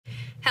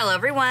Hello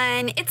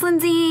everyone, it's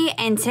Lindsay,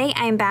 and today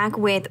I'm back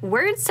with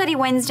Word Study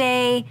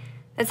Wednesday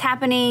that's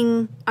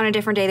happening on a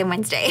different day than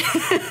Wednesday.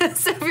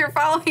 So if you're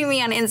following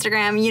me on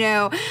Instagram, you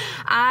know,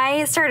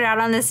 I started out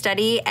on this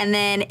study and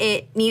then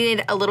it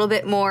needed a little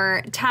bit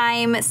more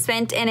time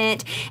spent in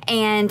it.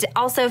 And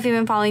also if you've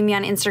been following me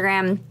on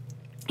Instagram,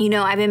 you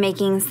know, I've been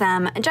making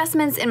some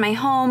adjustments in my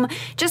home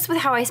just with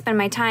how I spend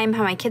my time,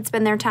 how my kids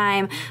spend their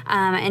time,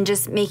 and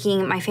just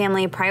making my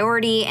family a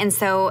priority. And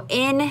so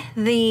in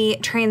the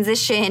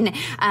transition,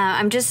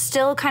 I'm just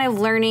still kind of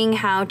learning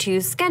how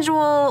to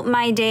schedule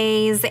my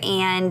days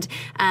and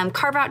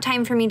carve out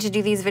time for me to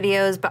do these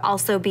videos, but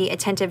also be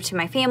attentive to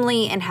my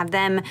family and have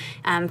them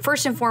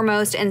first and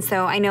foremost. And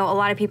so I know a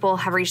lot of people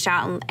have reached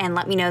out and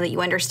let me know that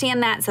you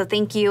understand that. So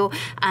thank you.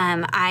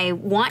 I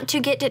want to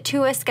get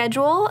to a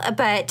schedule,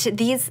 but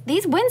these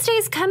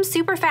Wednesdays come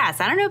super fast.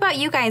 I don't know about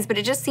you guys, but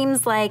it just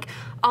seems like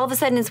all of a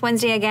sudden it's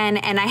Wednesday again,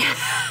 and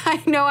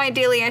I know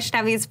ideally I should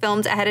have these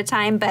filmed ahead of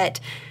time, but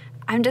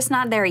I'm just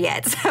not there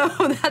yet, so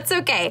that's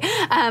okay.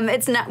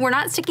 We're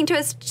not sticking to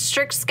a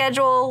strict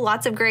schedule.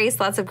 Lots of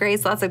grace, lots of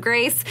grace, lots of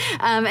grace.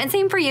 And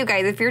same for you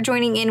guys. If you're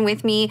joining in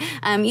with me,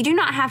 you do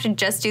not have to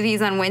just do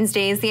these on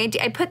Wednesdays.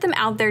 I put them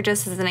out there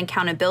just as an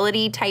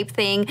accountability type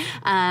thing,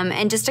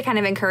 and just to kind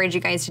of encourage you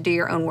guys to do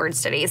your own word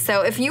studies.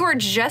 So if you are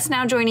just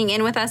now joining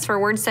in with us for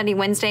Word Study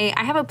Wednesday,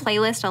 I have a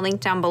playlist I'll link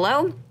down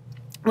below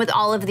with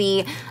all of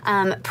the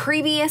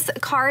previous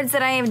cards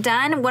that I have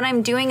done. What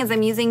I'm doing is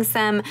I'm using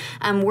some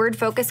word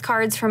focus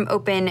cards from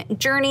Open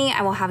Journey.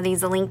 I will have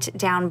these linked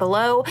down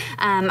below.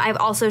 I've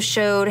also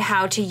showed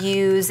how to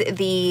use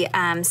the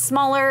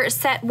smaller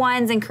set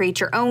ones and create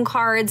your own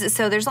cards.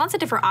 So there's lots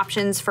of different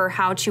options for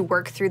how to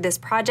work through this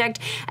project.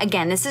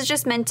 Again, this is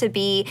just meant to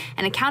be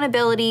an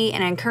accountability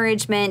and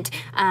encouragement,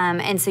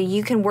 and so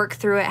you can work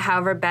through it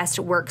however best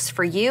works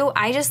for you.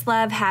 I just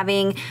love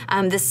having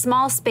this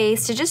small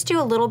space to just do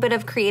a little bit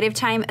of creative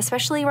time,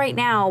 especially right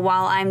now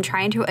while I'm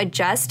trying to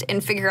adjust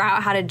and figure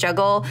out how to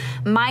juggle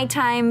my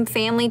time,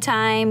 family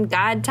time,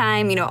 God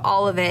time, you know,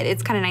 all of it.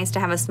 It's kind of nice to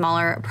have a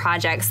smaller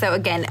project. So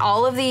again,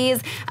 all of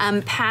these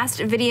past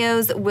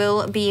videos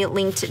will be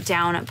linked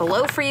down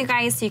below for you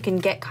guys so you can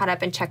get caught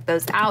up and check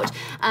those out.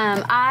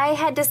 I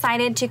had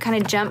decided to kind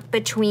of jump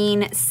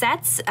between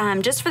sets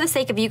just for the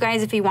sake of you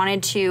guys if you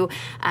wanted to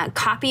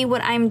copy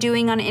what I'm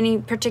doing on any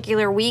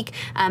particular week.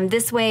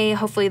 This way,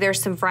 hopefully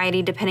there's some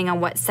variety depending on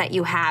what set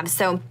you have.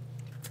 So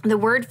the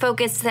Word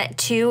Focus Set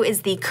 2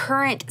 is the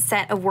current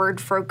set of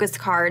Word Focus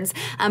cards,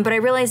 but I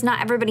realize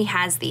not everybody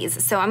has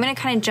these. So I'm going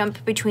to kind of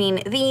jump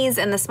between these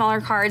and the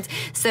smaller cards.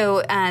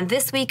 So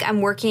this week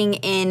I'm working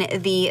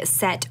in the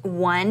Set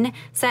 1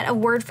 set of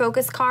Word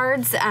Focus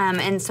cards,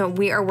 and so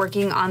we are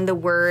working on the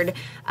word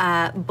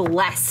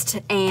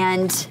blessed.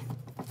 And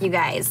you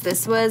guys,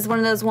 this was one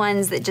of those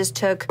ones that just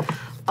took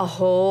a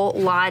whole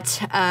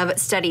lot of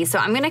study. So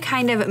I'm going to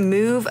kind of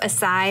move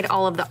aside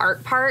all of the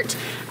art part.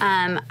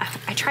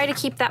 I try to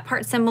keep that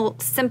part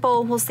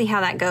simple. We'll see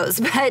how that goes.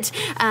 But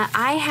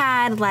I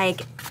had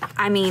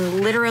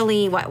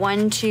literally what,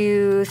 1,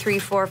 2, 3,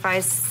 4,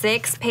 5,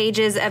 6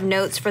 pages of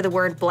notes for the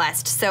word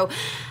blessed. So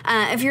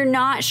if you're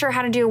not sure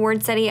how to do a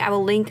word study, I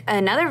will link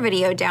another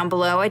video down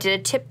below. I did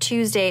a Tip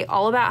Tuesday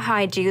all about how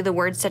I do the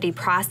word study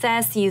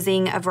process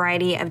using a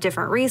variety of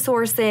different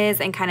resources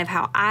and kind of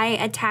how I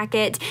attack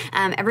it.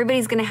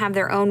 Everybody's going to have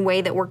their own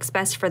way that works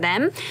best for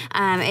them,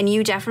 and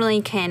you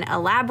definitely can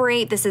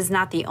elaborate. This is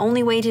not the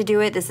only way to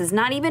do it. This is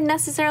not even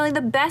necessarily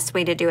the best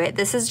way to do it.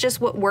 This is just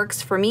what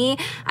works for me.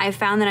 I've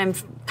found that I'm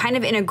kind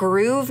of in a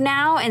groove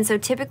now, and so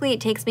typically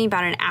it takes me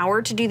about an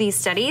hour to do these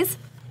studies.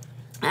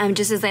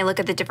 Just as I look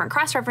at the different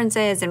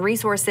cross-references and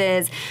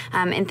resources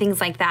and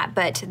things like that.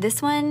 But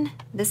this one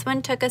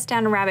took us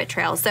down a rabbit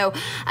trail. So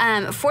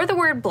for the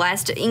word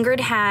blessed,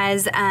 Ingrid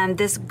has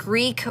this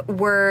Greek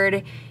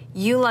word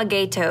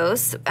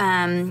eulogatos,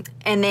 and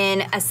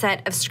then a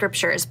set of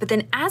scriptures. But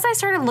then as I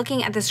started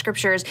looking at the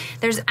scriptures,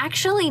 there's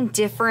actually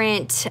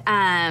different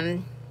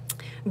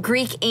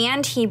Greek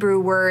and Hebrew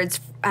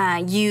words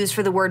used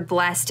for the word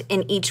blessed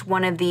in each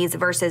one of these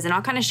verses, and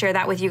I'll kind of share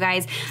that with you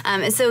guys.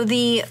 So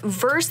the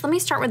verse, let me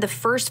start with the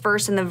first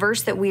verse, and the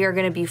verse that we are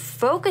going to be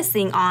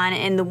focusing on,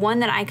 and the one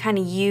that I kind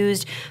of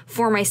used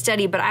for my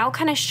study, but I'll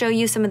kind of show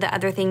you some of the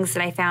other things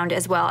that I found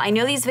as well. I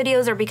know these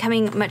videos are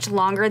becoming much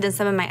longer than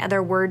some of my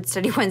other Word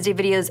Study Wednesday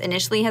videos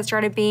initially had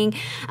started being,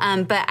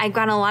 but I've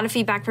gotten a lot of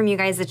feedback from you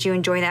guys that you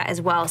enjoy that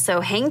as well.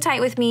 So hang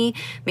tight with me,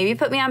 maybe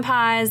put me on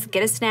pause,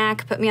 get a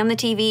snack, put me on the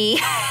TV,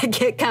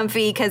 get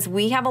comfy, because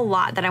we have a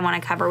lot that I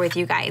want to cover with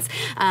you guys.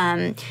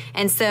 And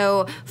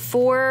so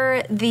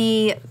for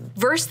the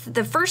first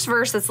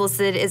verse that's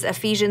listed is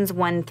Ephesians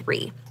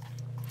 1:3.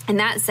 And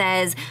that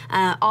says,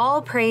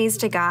 all praise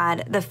to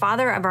God, the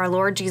Father of our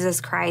Lord Jesus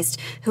Christ,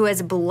 who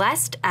has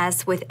blessed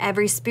us with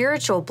every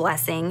spiritual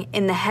blessing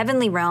in the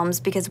heavenly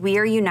realms because we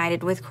are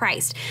united with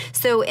Christ.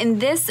 So in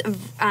this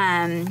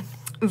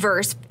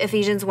verse,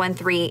 Ephesians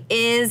 1:3,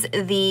 is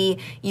the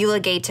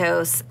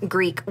eulogatos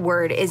Greek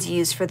word is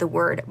used for the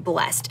word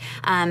blessed.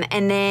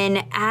 And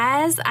then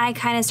as I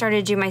kind of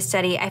started to do my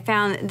study, I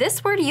found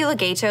this word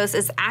eulogatos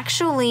is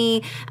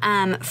actually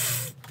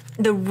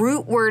the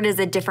root word is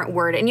a different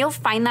word, and you'll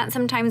find that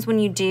sometimes when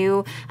you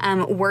do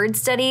word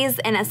studies.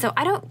 And so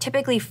I don't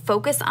typically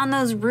focus on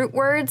those root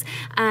words,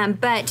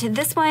 but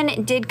this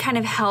one did kind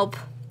of help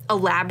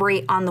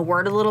elaborate on the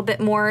word a little bit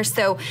more.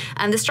 So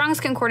the Strong's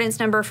Concordance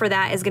number for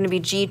that is going to be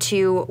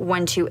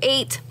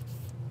G2128.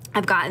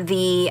 I've got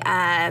the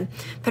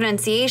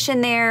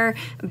pronunciation there,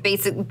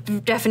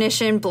 basic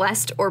definition,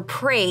 blessed or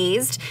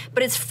praised,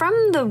 but it's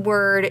from the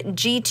word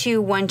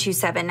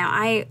G2127. Now,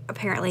 I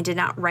apparently did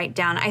not write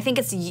down, I think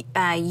it's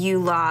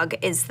eulog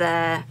is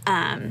the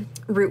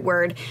root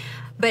word,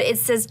 but it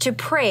says to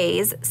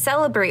praise,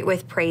 celebrate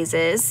with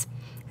praises.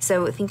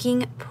 So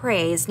thinking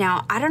praise.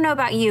 Now, I don't know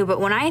about you,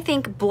 but when I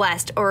think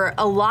blessed, or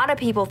a lot of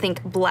people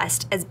think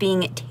blessed as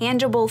being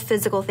tangible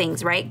physical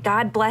things, right?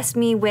 God blessed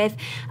me with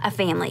a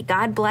family.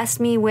 God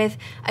blessed me with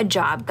a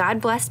job. God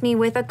blessed me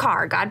with a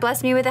car. God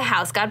blessed me with a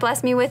house. God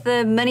blessed me with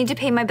the money to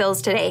pay my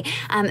bills today.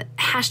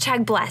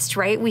 Hashtag blessed,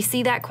 right? We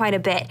see that quite a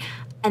bit.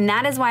 And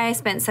that is why I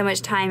spent so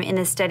much time in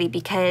this study,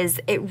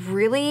 because it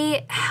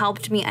really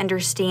helped me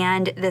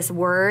understand this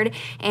word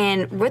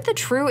and what the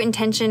true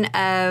intention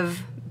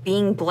of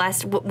being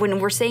blessed, when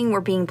we're saying we're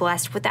being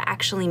blessed, what that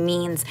actually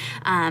means,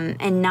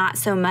 and not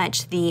so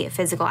much the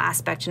physical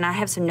aspect. And I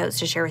have some notes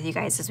to share with you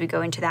guys as we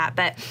go into that.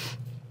 But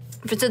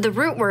so the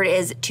root word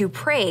is to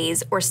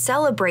praise or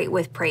celebrate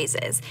with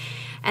praises.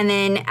 And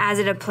then as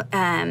it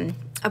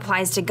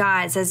applies to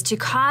God, it says to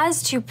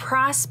cause to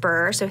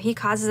prosper. So he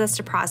causes us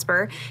to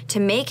prosper,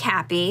 to make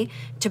happy,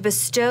 to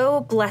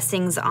bestow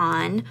blessings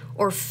on,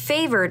 or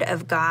favored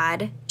of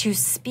God, to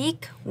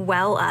speak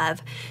well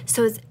of.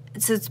 So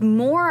it's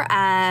more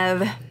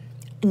of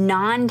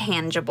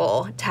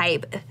non-tangible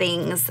type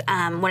things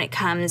when it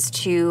comes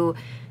to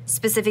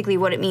specifically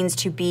what it means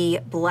to be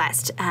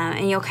blessed.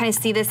 And you'll kind of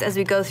see this as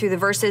we go through the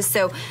verses.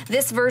 So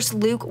this verse,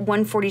 Luke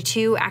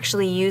 1:42,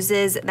 actually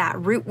uses that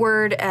root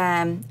word,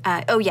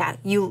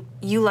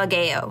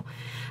 eulogeo.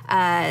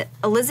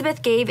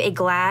 Elizabeth gave a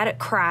glad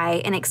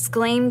cry and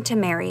exclaimed to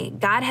Mary,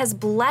 God has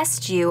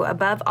blessed you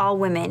above all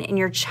women, and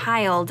your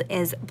child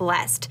is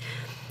blessed.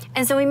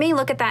 And so we may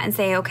look at that and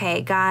say,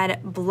 okay, God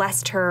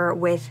blessed her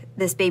with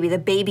this baby. The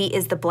baby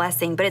is the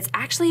blessing, but it's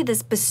actually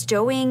this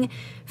bestowing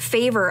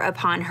favor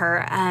upon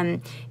her.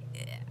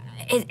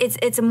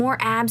 It's a more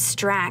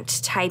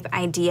abstract type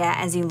idea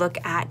as you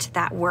look at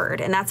that word.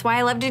 And that's why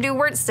I love to do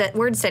word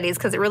studies,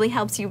 because it really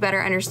helps you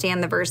better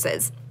understand the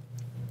verses.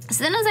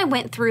 So then as I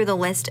went through the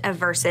list of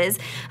verses,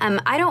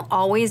 I don't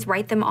always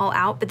write them all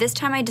out, but this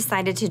time I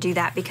decided to do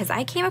that because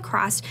I came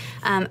across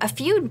a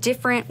few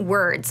different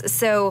words.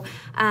 So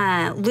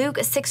Luke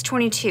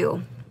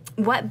 6:22,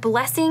 what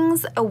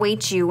blessings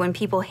await you when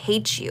people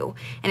hate you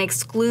and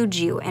exclude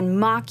you and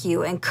mock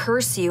you and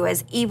curse you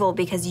as evil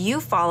because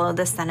you follow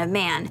the Son of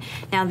Man.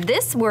 Now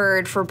this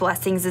word for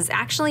blessings is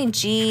actually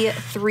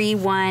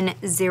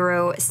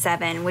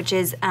G3107, which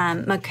is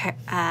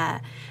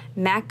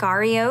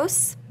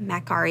Makarios,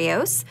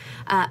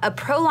 a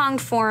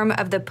prolonged form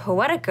of the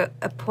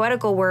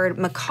poetical word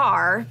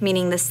makar,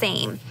 meaning the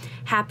same,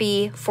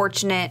 happy,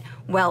 fortunate,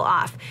 well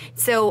off.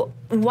 So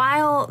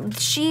while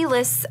she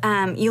lists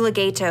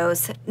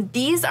eulogatos,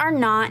 these are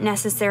not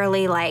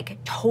necessarily like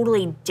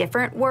totally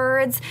different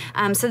words.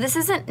 So this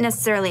isn't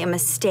necessarily a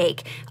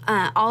mistake.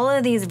 All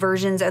of these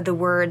versions of the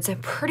words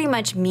pretty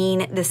much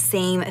mean the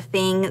same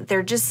thing.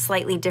 They're just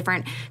slightly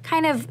different.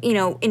 Kind of,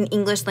 in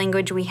English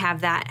language, we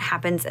have that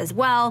happens as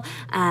well.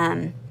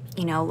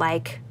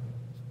 Like,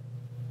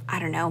 I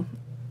don't know.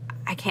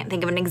 I can't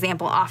think of an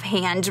example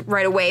offhand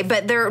right away,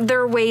 but there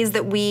are ways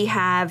that we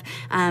have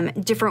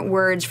different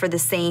words for the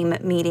same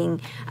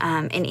meaning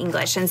in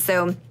English. And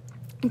so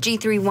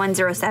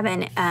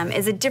G3107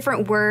 is a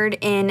different word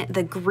in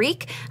the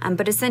Greek,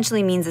 but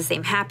essentially means the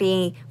same,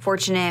 happy,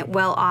 fortunate,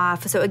 well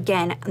off. So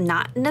again,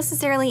 not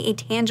necessarily a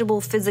tangible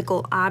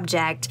physical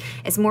object.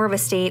 It's more of a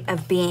state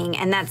of being.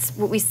 And that's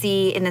what we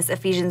see in this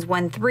Ephesians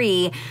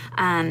 1:3,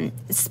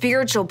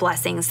 spiritual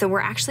blessings. So we're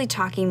actually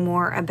talking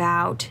more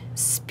about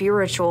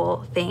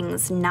spiritual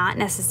things, not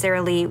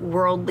necessarily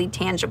worldly,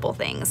 tangible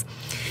things.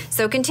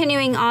 So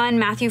continuing on,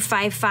 Matthew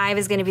 5:5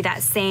 is going to be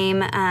that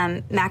same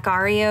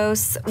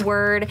Makarios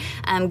word.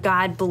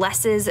 God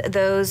blesses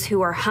those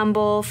who are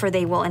humble, for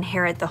they will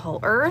inherit the whole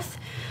earth.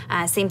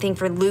 Same thing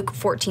for Luke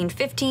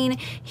 14:15.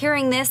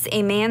 Hearing this,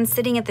 a man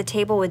sitting at the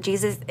table with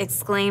Jesus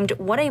exclaimed,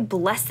 what a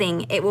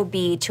blessing it will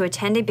be to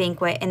attend a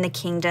banquet in the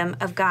kingdom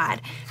of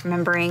God.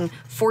 Remembering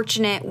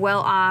fortunate,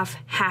 well off,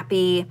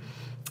 happy,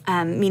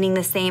 meaning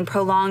the same,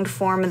 prolonged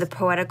form of the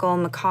poetical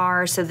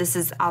makar. So this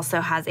is also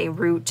has a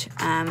root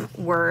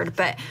word,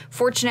 but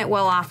fortunate,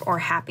 well off, or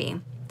happy.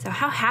 So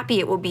how happy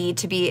it will be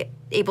to be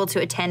able to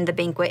attend the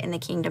banquet in the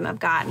kingdom of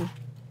God.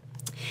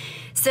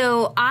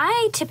 So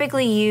I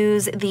typically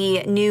use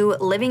the New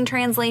Living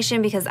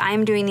Translation because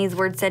I'm doing these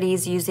word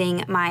studies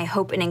using my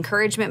Hope and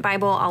Encouragement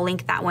Bible. I'll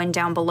link that one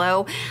down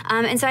below.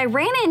 And so I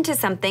ran into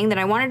something that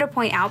I wanted to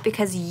point out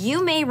because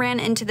you may run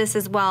into this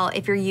as well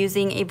if you're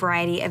using a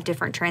variety of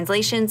different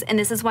translations. And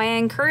this is why I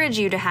encourage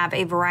you to have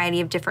a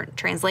variety of different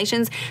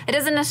translations. It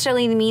doesn't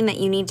necessarily mean that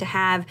you need to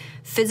have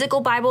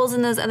physical Bibles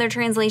in those other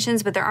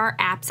translations, but there are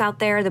apps out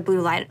there. The Blue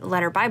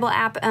Letter Bible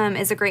app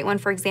is a great one,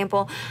 for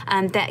example,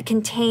 that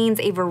contains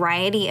a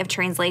variety of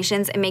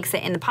translations. It makes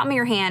it in the palm of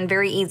your hand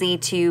very easy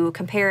to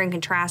compare and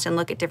contrast and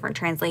look at different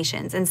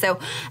translations. And so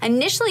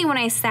initially when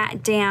I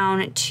sat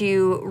down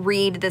to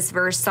read this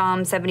verse,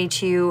 Psalm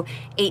 72,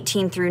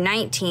 18 through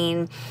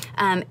 19,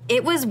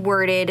 it was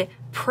worded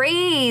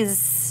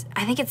praise,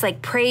 I think it's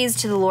like praise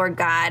to the Lord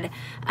God,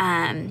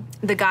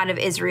 the God of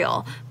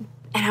Israel.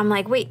 And I'm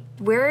like, wait,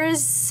 where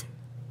is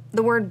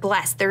the word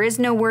blessed? There is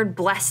no word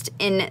blessed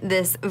in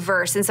this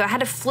verse. And so I had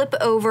to flip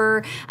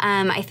over.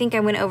 I think I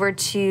went over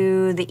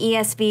to the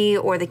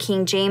ESV or the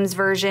King James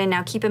Version.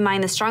 Now keep in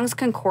mind the Strong's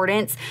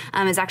Concordance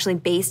is actually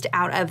based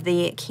out of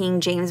the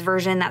King James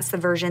Version. That's the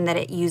version that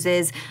it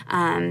uses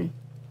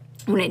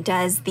when it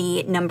does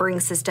the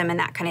numbering system and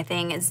that kind of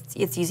thing.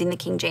 It's using the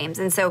King James.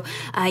 And so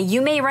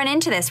you may run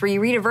into this where you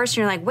read a verse and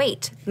you're like,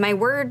 wait, my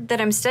word that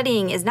I'm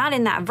studying is not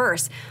in that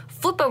verse.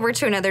 Flip over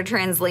to another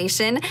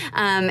translation.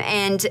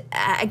 And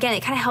again,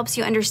 it kind of helps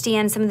you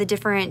understand some of the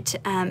different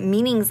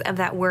meanings of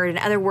that word and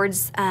other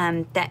words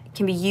that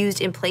can be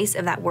used in place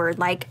of that word,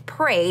 like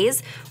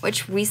praise,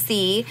 which we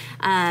see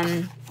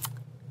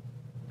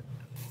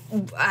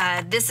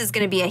this is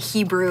going to be a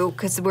Hebrew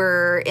because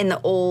we're in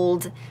the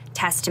Old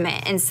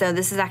Testament. And so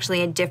this is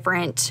actually a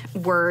different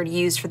word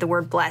used for the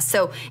word blessed.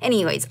 So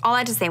anyways, all I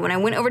have to say, when I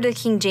went over to the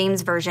King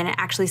James Version, it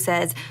actually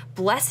says,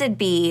 blessed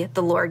be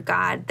the Lord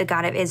God, the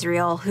God of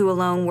Israel, who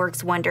alone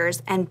works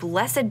wonders, and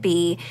blessed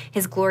be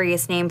his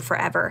glorious name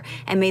forever.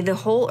 And may the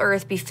whole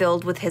earth be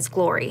filled with his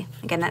glory.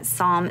 Again, that's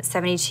Psalm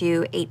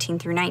 72, 18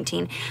 through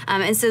 19.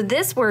 And so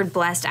this word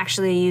blessed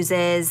actually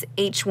uses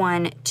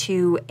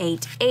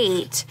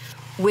H1288,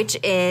 which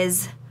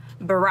is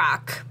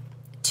Barak,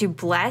 to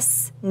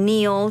bless,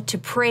 kneel, to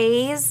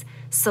praise,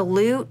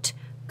 salute,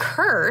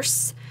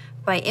 curse,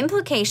 by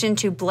implication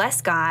to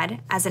bless God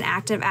as an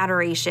act of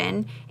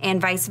adoration, and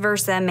vice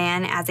versa,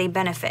 man as a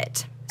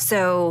benefit.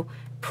 So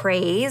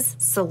praise,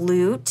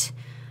 salute,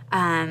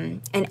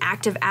 an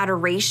act of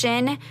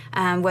adoration,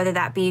 whether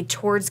that be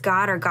towards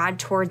God or God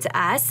towards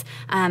us.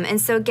 And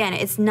so again,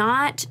 it's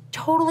not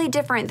totally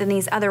different than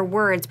these other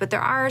words, but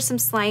there are some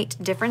slight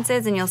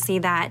differences, and you'll see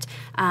that,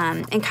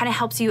 and kind of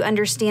helps you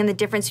understand the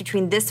difference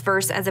between this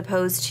verse as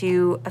opposed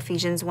to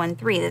Ephesians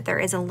 1:3, that there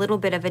is a little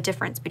bit of a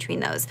difference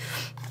between those.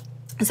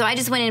 So I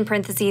just went in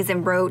parentheses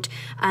and wrote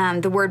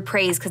the word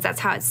praise because that's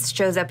how it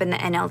shows up in the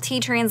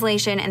NLT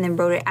translation, and then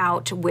wrote it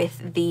out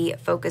with the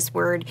focus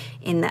word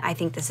in the, I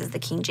think this is the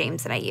King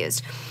James that I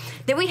used.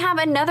 Then we have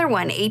another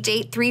one,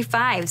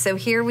 H835. So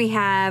here we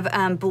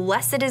have,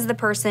 blessed is the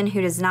person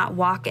who does not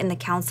walk in the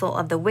counsel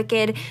of the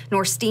wicked,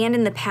 nor stand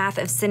in the path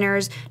of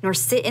sinners, nor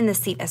sit in the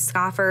seat of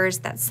scoffers.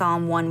 That's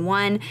Psalm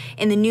 1:1.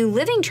 In the New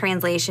Living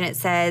Translation, it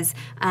says,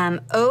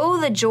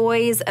 oh, the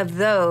joys of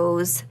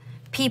those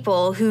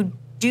people who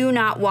do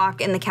not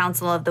walk in the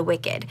counsel of the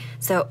wicked.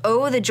 So,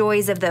 oh, the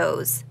joys of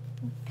those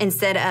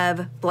instead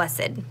of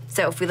blessed.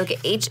 So if we look at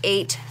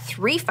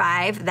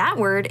H835, that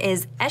word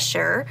is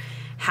Esher,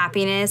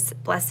 happiness,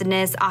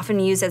 blessedness,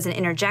 often used as an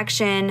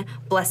interjection,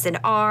 blessed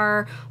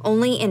are,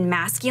 only in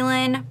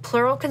masculine,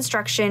 plural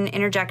construction,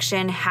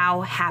 interjection,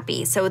 how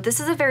happy. So this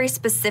is a very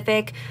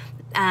specific,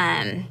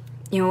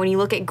 when you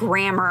look at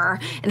grammar,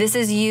 and this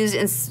is used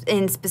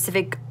in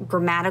specific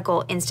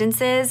grammatical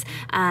instances,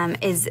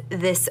 is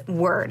this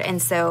word. And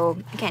so,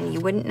 again, you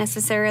wouldn't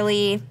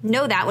necessarily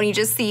know that when you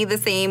just see the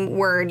same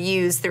word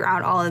used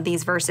throughout all of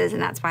these verses, and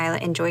that's why I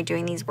enjoy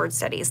doing these word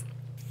studies.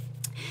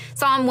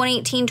 Psalm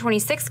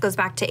 118:26 goes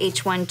back to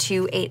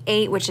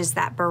H1288, which is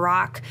that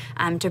Barak,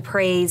 to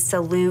praise,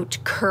 salute,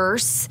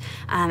 curse,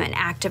 an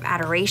act of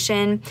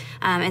adoration.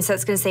 And so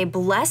it's going to say,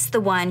 bless the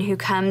one who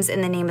comes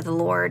in the name of the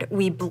Lord.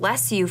 We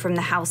bless you from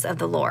the house of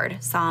the Lord.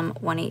 Psalm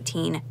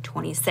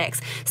 118:26.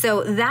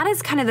 So that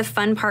is kind of the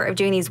fun part of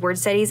doing these word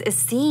studies, is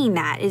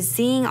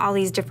seeing all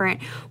these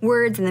different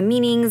words and the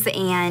meanings,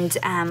 and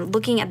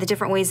looking at the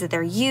different ways that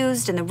they're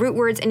used and the root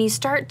words. And you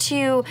start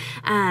to,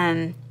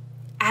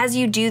 as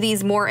you do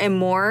these more and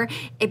more,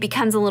 it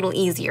becomes a little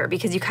easier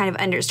because you kind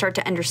of start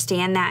to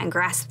understand that and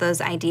grasp those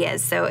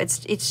ideas. So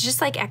it's just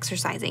like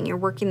exercising. You're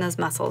working those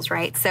muscles,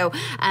 right? So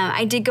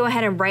I did go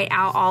ahead and write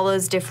out all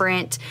those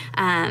different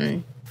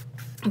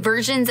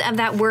versions of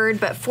that word,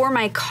 but for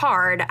my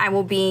card, I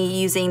will be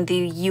using the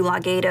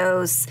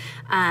Eulogos,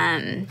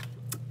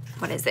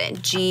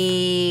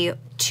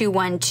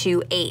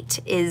 2128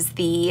 is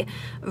the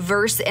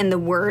verse and the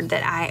word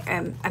that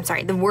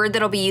the word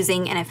that I'll be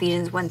using, and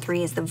Ephesians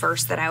 1:3 is the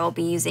verse that I will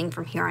be using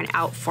from here on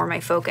out for my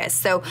focus.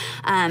 So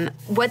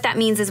what that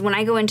means is when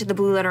I go into the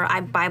Blue Letter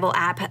Bible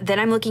app, then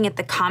I'm looking at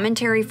the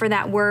commentary for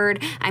that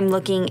word. I'm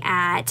looking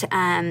at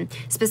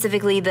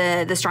specifically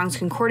the Strong's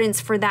Concordance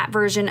for that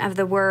version of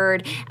the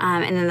word,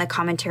 and then the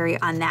commentary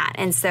on that.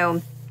 And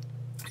so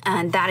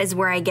that is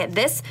where I get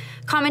this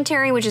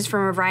commentary, which is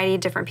from a variety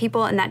of different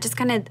people, and that just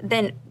kind of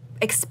then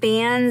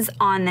expands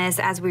on this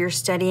as we are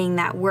studying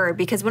that word.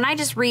 Because when I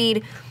just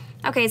read,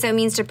 okay, so it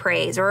means to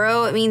praise, or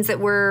oh, it means that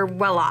we're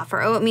well off,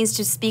 or oh, it means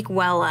to speak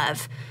well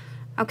of.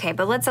 Okay,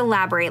 but let's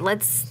elaborate.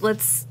 Let's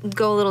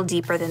go a little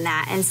deeper than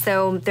that. And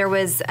so there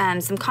was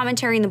some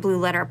commentary in the Blue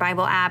Letter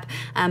Bible app.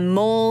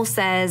 Mole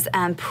says,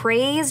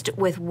 praised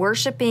with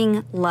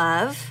worshiping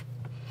love.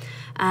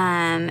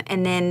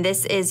 And then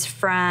this is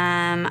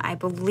from, I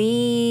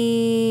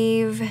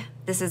believe,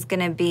 this is going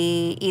to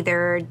be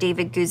either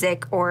David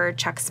Guzik or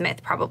Chuck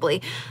Smith,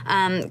 probably.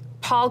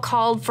 Paul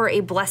called for a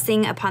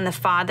blessing upon the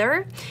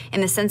Father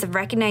in the sense of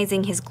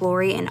recognizing his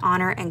glory and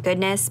honor and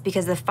goodness,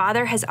 because the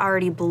Father has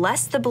already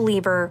blessed the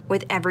believer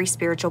with every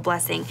spiritual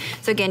blessing.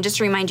 So again, just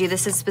to remind you,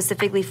 this is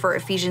specifically for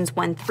Ephesians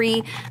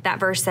 1:3. That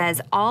verse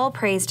says, all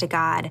praise to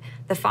God,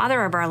 the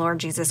Father of our Lord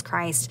Jesus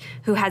Christ,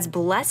 who has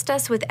blessed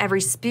us with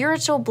every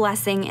spiritual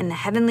blessing in the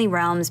heavenly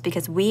realms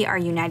because we are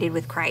united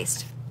with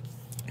Christ.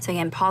 So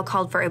again, Paul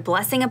called for a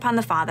blessing upon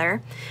the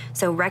Father,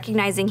 so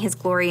recognizing his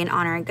glory and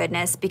honor and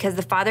goodness, because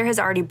the Father has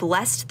already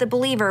blessed the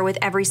believer with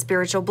every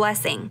spiritual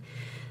blessing.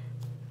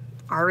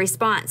 Our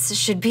response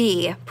should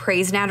be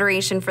praise and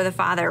adoration for the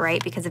Father,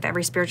 right? Because of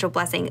every spiritual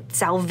blessing,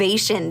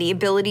 salvation, the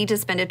ability to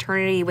spend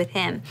eternity with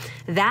him.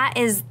 That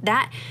is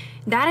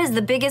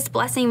the biggest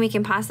blessing we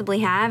can possibly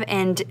have.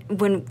 And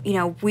when,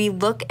 we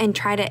look and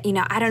try to,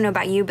 I don't know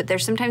about you, but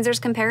sometimes there's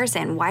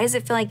comparison. Why does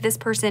it feel like this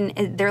person,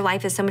 their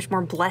life is so much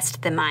more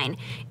blessed than mine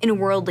in a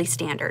worldly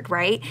standard,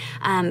 right?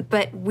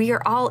 But we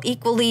all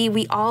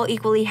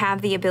equally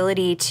have the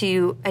ability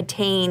to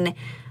attain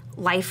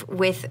life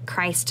with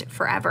Christ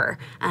forever.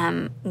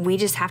 We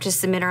just have to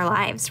submit our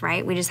lives,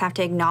 right? We just have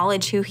to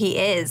acknowledge who he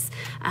is.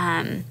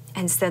 And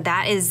so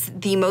that is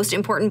the most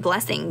important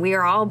blessing. We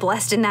are all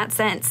blessed in that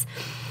sense.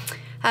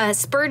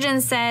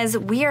 Spurgeon says,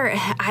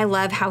 I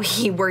love how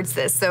he words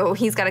this, so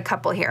he's got a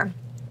couple here.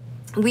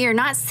 We are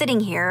not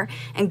sitting here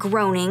and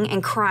groaning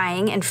and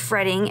crying and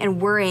fretting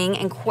and worrying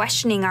and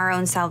questioning our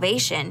own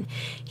salvation.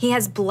 He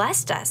has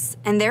blessed us,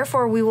 and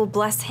therefore we will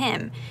bless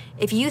him.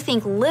 If you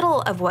think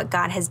little of what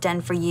God has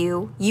done for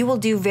you, you will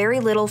do very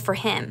little for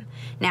him.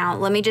 Now,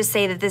 let me just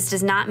say that this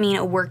does not mean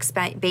a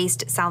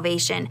works-based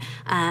salvation.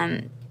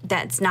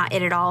 That's not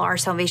it at all. Our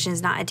salvation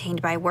is not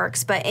attained by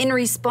works. But in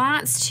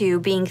response to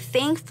being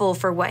thankful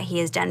for what he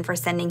has done for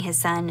sending his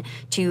son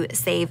to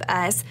save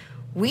us,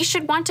 we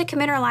should want to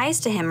commit our lives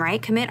to him,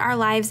 right? Commit our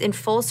lives in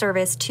full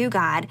service to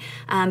God.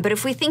 But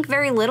if we think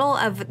very little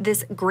of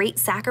this great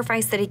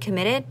sacrifice that he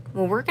committed,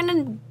 well, we're going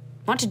to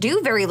want to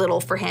do very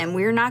little for him.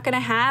 We're not going to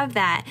have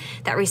that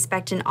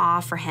respect and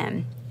awe for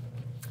him.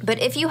 But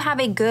if you have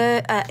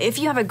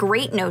a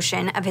great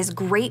notion of his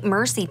great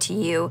mercy to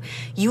you,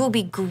 you will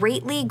be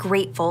greatly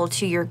grateful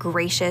to your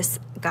gracious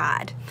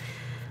God.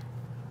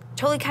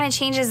 Totally kind of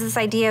changes this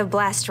idea of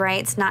blessed, right?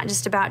 It's not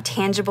just about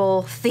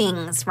tangible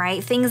things,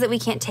 right? Things that we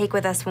can't take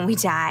with us when we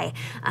die.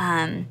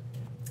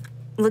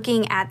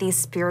 Looking at these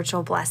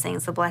spiritual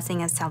blessings, the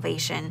blessing of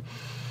salvation.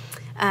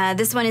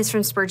 This one is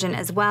from Spurgeon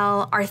as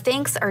well. Our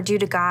thanks are due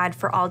to God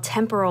for all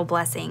temporal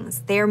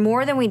blessings. They are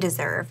more than we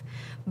deserve.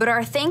 But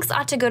our thanks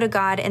ought to go to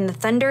God in the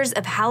thunders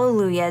of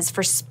hallelujahs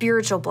for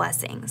spiritual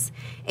blessings.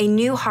 A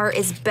new heart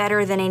is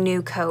better than a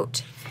new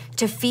coat.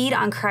 To feed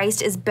on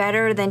Christ is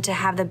better than to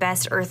have the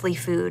best earthly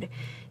food.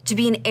 To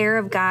be an heir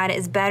of God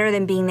is better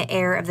than being the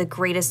heir of the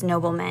greatest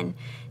nobleman.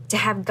 To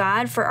have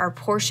God for our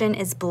portion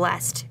is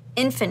blessed,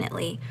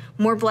 infinitely,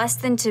 more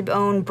blessed than to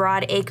own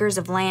broad acres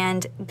of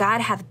land. God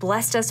hath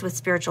blessed us with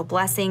spiritual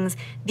blessings.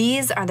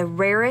 These are the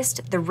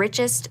rarest, the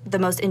richest, the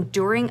most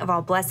enduring of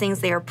all blessings.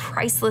 They are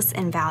priceless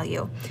in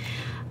value.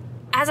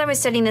 As I was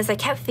studying this, I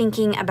kept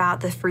thinking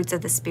about the fruits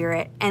of the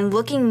Spirit and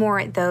looking more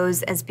at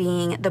those as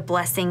being the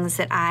blessings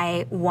that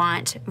I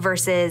want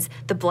versus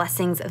the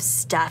blessings of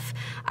stuff.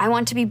 I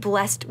want to be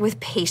blessed with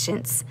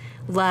patience,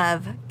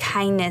 love,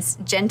 kindness,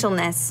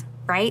 gentleness,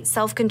 right?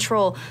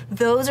 Self-control.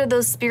 Those are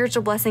those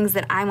spiritual blessings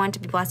that I want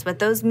to be blessed with.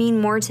 Those mean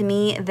more to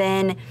me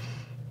than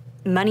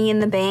money in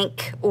the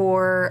bank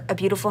or a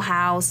beautiful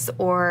house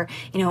or,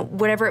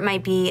 whatever it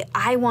might be.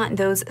 I want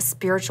those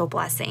spiritual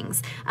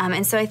blessings.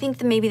 And so I think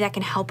that maybe that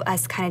can help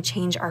us kind of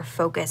change our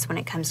focus when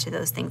it comes to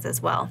those things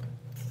as well.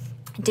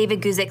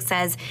 David Guzik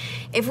says,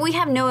 if we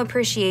have no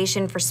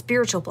appreciation for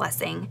spiritual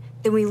blessing,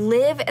 then we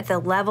live at the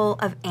level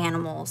of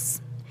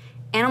animals.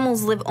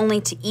 Animals live only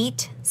to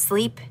eat,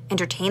 sleep,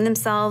 entertain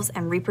themselves,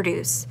 and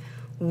reproduce.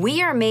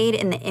 We are made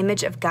in the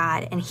image of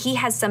God, and he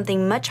has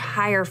something much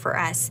higher for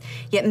us,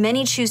 yet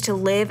many choose to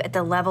live at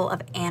the level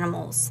of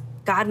animals.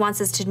 God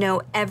wants us to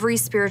know every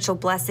spiritual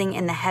blessing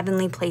in the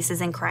heavenly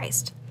places in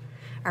Christ.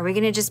 Are we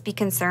going to just be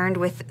concerned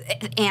with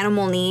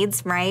animal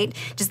needs, right?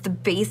 Just the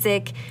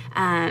basic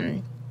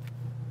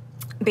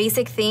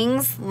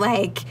things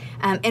like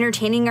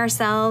entertaining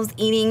ourselves,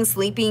 eating,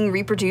 sleeping,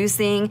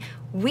 reproducing.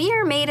 We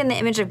are made in the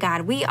image of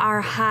God. We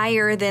are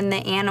higher than the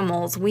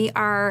animals. We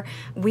are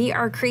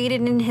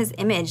created in His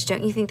image.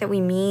 Don't you think that we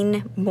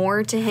mean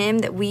more to Him,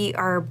 that we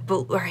are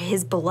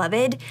His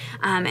beloved?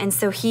 And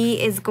so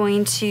He is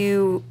going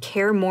to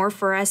care more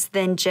for us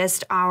than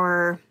just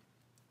our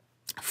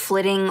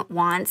flitting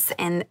wants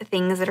and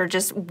things that are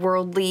just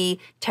worldly,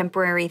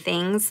 temporary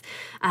things.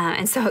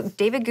 And so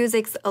David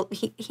Guzik's,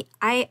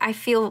 I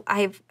feel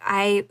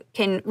I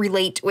can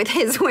relate with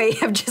his way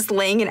of just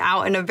laying it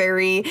out in a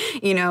very,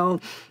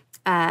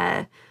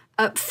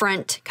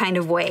 upfront kind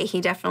of way.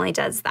 He definitely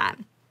does that.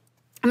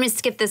 I'm going to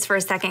skip this for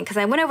a second because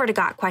I went over to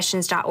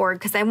gotquestions.org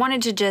because I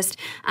wanted to just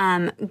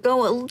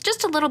go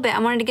just a little bit. I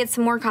wanted to get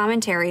some more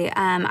commentary.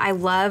 I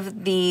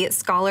love the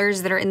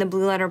scholars that are in the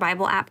Blue Letter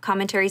Bible app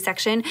commentary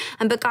section,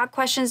 but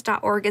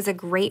gotquestions.org is a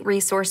great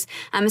resource,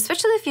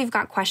 especially if you've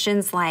got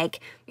questions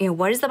like,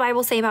 what does the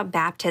Bible say about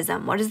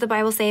baptism? What does the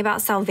Bible say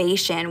about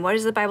salvation? What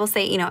does the Bible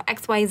say,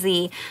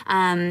 XYZ?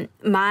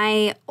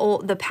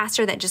 The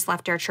pastor that just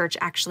left our church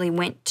actually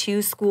went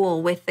to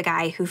school with the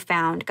guy who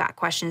found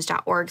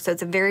gotquestions.org. So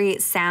it's a very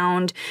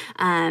sound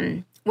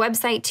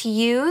website to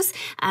use,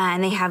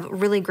 and they have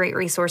really great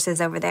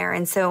resources over there.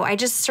 And so I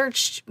just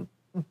searched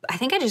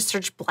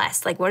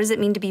blessed. Like, what does it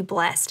mean to be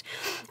blessed?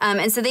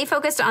 And so they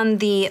focused on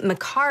the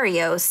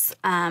Makarios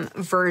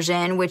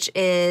version, which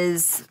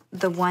is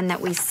the one that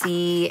we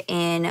see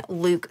in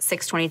Luke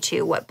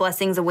 6:22. What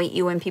blessings await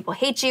you when people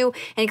hate you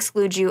and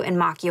exclude you and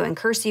mock you and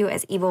curse you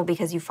as evil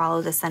because you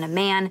follow the Son of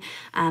Man.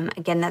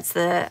 Again, that's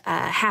the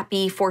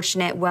happy,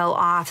 fortunate,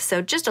 well-off.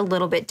 So just a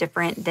little bit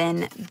different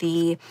than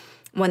the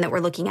one that we're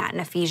looking at in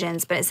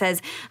Ephesians. But it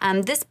says,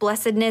 this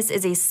blessedness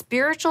is a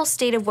spiritual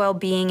state of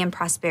well-being and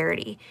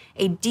prosperity,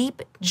 a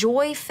deep,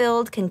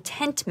 joy-filled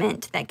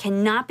contentment that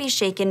cannot be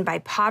shaken by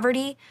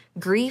poverty,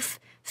 grief,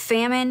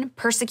 famine,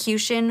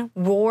 persecution,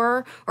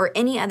 war, or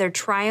any other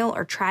trial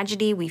or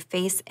tragedy we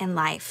face in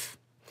life.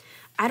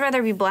 I'd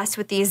rather be blessed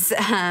with these,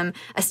 a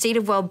state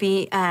of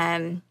well-being,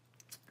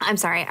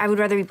 I would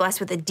rather be blessed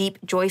with a deep,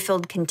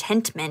 joy-filled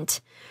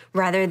contentment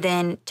rather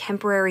than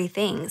temporary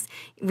things.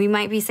 We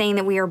might be saying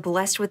that we are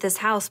blessed with this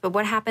house, but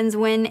what happens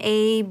when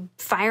a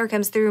fire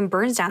comes through and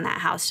burns down that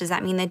house? Does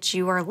that mean that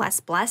you are less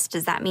blessed?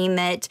 Does that mean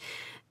that,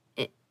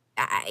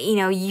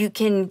 you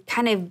can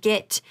kind of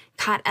get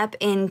caught up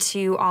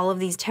into all of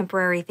these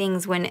temporary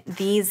things when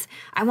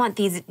I want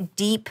these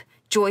deep,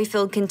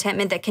 joy-filled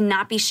contentment that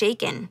cannot be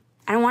shaken.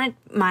 I don't want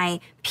my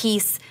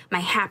peace, my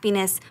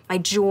happiness, my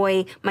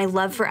joy, my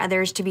love for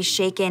others to be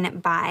shaken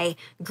by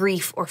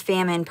grief or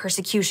famine,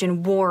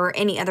 persecution, war, or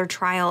any other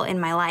trial in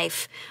my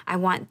life. I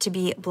want to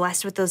be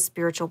blessed with those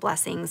spiritual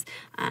blessings.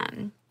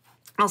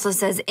 Also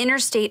says inner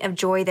state of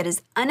joy that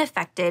is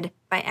unaffected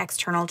by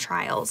external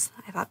trials.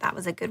 I thought that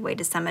was a good way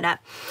to sum it up.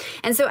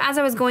 And so as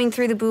I was going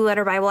through the Blue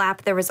Letter Bible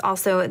app, there was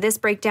also this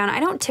breakdown. I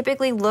don't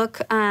typically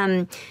look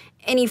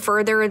any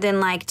further than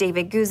like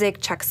David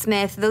Guzik, Chuck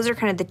Smith. Those are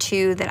kind of the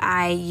two that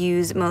I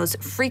use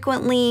most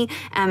frequently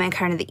and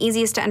kind of the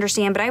easiest to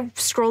understand. But I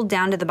scrolled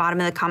down to the bottom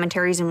of the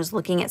commentaries and was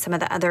looking at some of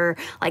the other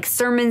like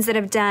sermons that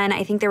have done.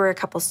 I think there were a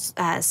couple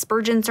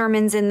Spurgeon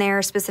sermons in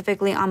there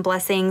specifically on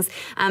blessings.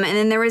 And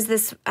then there was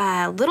this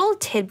little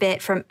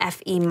tidbit from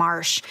F.E.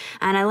 Marsh.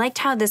 And I liked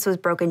how this was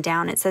broken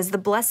down. It says, the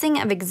blessing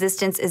of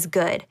existence is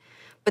good.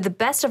 But the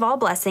best of all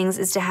blessings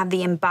is to have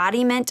the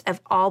embodiment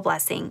of all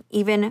blessing,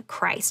 even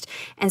Christ.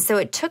 And so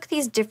it took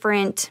these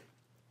different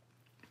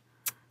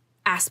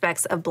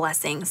aspects of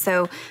blessing.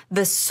 So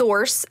the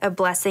source of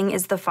blessing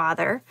is the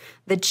Father.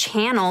 The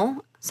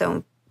channel,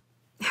 so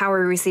how we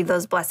receive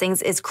those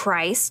blessings, is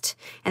Christ.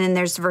 And then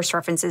there's verse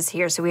references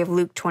here. So we have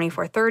Luke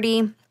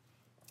 24:30.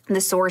 The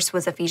source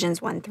was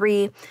Ephesians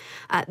 1:3.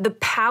 The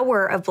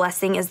power of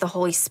blessing is the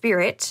Holy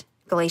Spirit,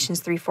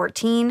 Galatians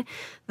 3:14.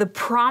 The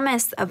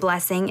promise of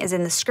blessing is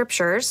in the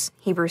scriptures,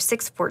 Hebrews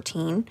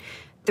 6:14.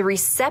 The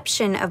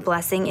reception of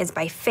blessing is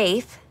by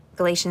faith,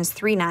 Galatians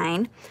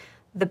 3:9.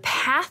 The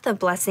path of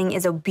blessing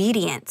is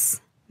obedience,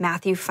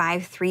 Matthew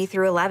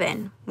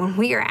 5:3-11. When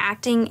we are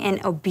acting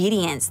in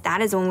obedience, that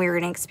is when we're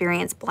going to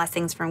experience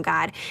blessings from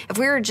God. If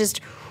we were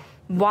just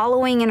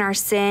wallowing in our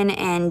sin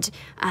and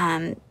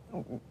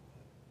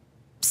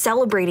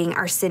celebrating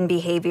our sin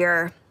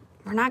behavior,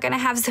 we're not going to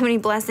have so many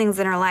blessings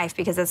in our life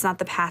because that's not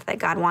the path that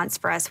God wants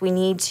for us. We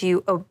need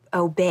to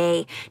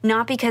obey,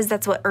 not because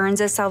that's what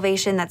earns us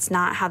salvation. That's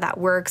not how that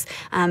works,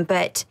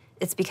 but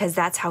it's because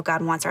that's how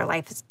God wants our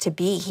life to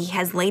be. He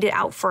has laid it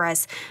out for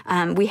us.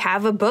 We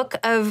have a book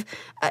of,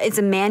 it's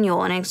a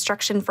manual, an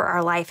instruction for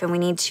our life, and we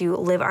need to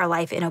live our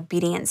life in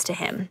obedience to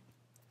Him.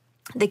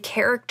 The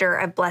character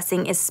of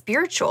blessing is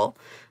spiritual,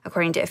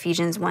 according to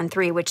Ephesians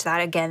 1:3, which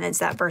that, again, is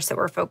that verse that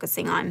we're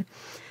focusing on.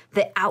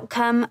 The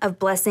outcome of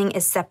blessing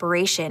is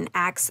separation,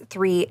 Acts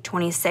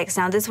 3:26.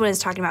 Now, this one is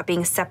talking about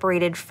being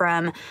separated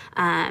from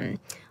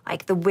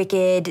like the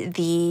wicked,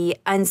 the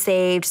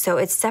unsaved. So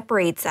it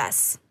separates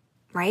us.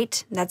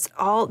 right? That's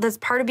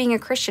part of being a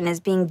Christian, is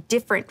being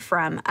different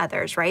from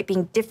others, right?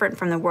 Being different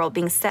from the world,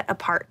 being set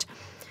apart.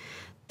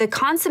 The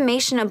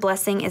consummation of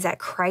blessing is at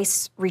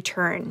Christ's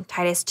return,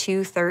 Titus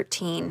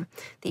 2:13.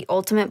 The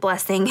ultimate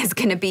blessing is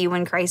going to be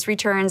when Christ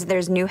returns.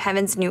 There's new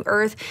heavens, new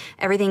earth.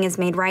 Everything is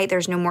made right.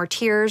 There's no more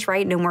tears,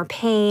 right? No more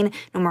pain,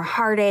 no more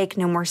heartache,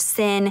 no more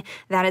sin.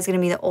 That is going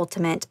to be the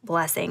ultimate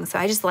blessing. So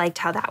I just liked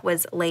how that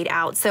was laid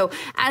out. So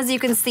as you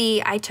can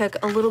see, I took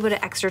a little bit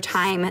of extra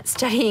time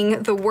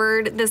studying the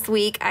word this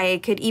week. I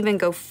could even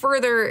go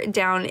further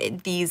down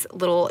these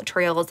little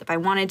trails if I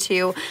wanted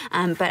to,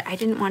 but I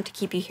didn't want to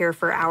keep you here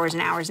for hours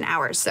and hours and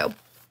hours. So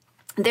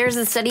there's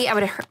a study. I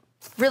would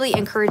really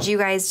encourage you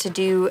guys to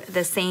do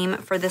the same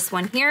for this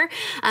one here.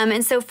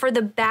 And so for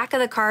the back of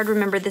the card,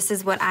 remember, this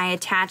is what I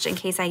attach in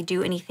case I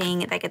do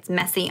anything that gets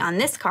messy on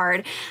this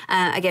card.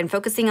 Again,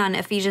 focusing on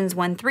Ephesians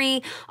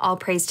 1:3, all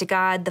praise to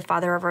God, the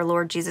Father of our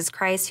Lord Jesus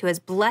Christ, who has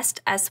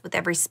blessed us with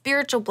every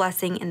spiritual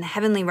blessing in the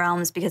heavenly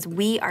realms because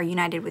we are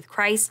united with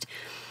Christ.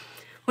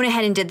 Went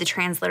ahead and did the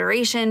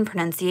transliteration,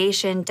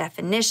 pronunciation,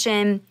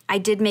 definition. I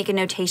did make a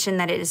notation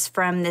that it is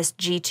from this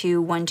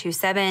G2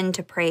 127,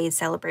 to praise,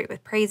 celebrate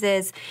with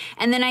praises.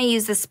 And then I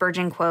used the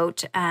Spurgeon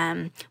quote,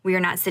 we are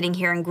not sitting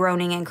here and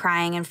groaning and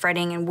crying and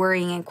fretting and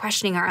worrying and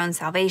questioning our own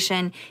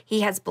salvation.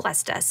 He has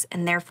blessed us,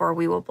 and therefore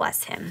we will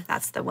bless him.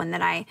 That's the one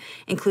that I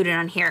included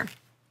on here.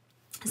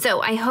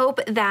 So I hope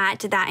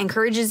that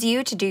encourages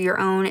you to do your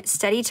own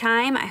study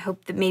time. I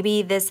hope that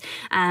maybe this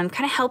kind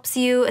of helps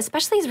you,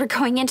 especially as we're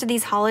going into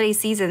these holiday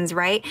seasons,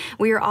 right?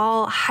 We are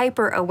all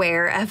hyper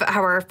aware of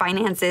our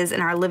finances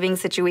and our living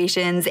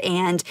situations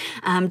and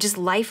just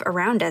life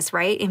around us,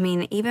 right? I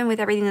mean, even with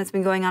everything that's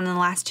been going on in the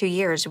last 2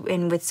 years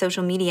and with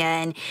social media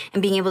and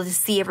being able to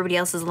see everybody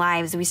else's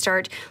lives, we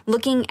start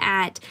looking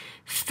at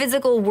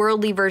physical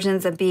worldly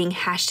versions of being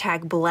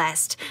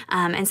 #blessed.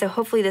 And so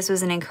hopefully this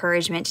was an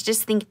encouragement to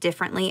just think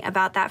differently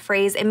about that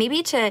phrase, and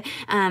maybe to,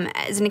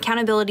 as an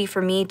accountability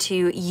for me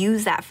to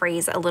use that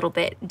phrase a little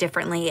bit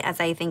differently as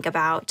I think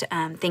about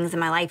things in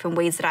my life and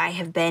ways that I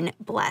have been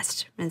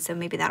blessed. And so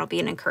maybe that'll be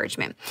an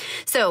encouragement.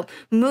 So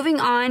moving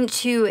on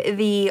to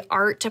the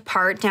art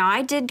part. Now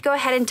I did go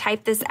ahead and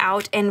type this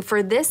out, and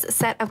for this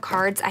set of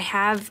cards, I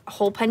have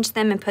hole punched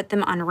them and put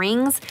them on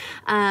rings.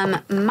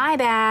 My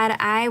bad,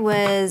 I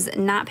was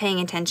not paying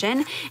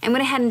attention and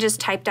went ahead and just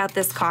typed out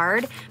this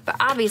card. But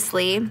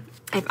obviously,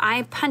 if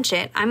I punch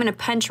it, I'm gonna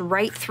punch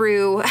right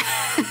through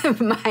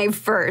my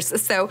verse.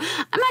 So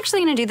I'm actually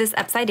gonna do this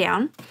upside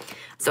down.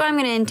 So I'm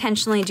gonna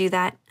intentionally do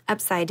that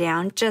upside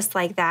down, just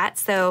like that.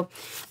 So,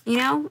 you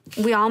know,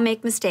 we all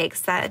make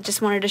mistakes. I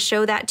just wanted to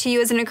show that to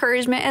you as an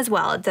encouragement as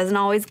well. It doesn't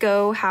always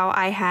go how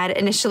I had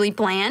initially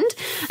planned.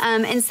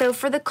 And so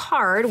for the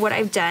card, what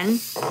I've done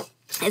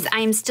is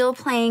I'm still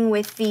playing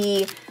with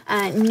the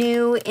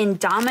new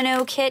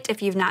Indomino kit.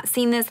 If you've not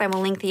seen this, I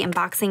will link the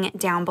unboxing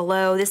down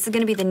below. This is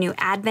going to be the new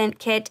Advent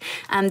kit.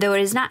 Though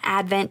it is not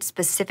Advent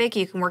specific,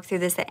 you can work through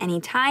this at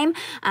any time.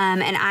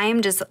 And I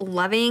am just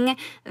loving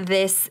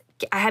this.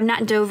 I have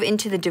not dove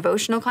into the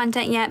devotional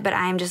content yet, but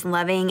I'm just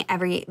loving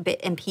every bit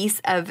and piece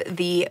of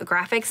the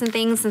graphics and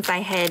things since I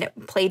had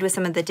played with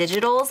some of the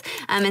digitals.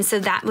 And so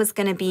that was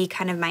going to be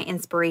kind of my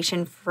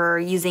inspiration for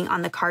using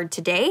on the card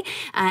today.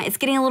 It's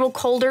getting a little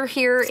colder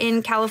here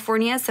in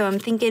California, so I'm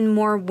thinking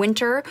more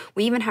winter.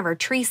 We even have our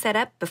tree set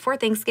up before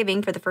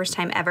Thanksgiving for the first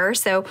time ever.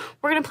 So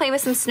we're going to play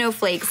with some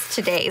snowflakes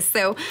today.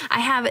 So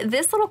I have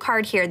this little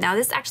card here. Now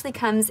this actually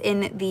comes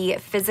in the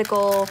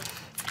physical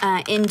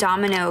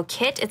Indomino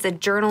kit. It's a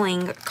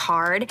journaling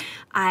card.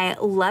 I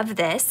love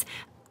this.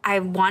 I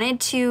wanted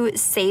to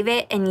save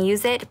it and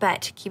use it,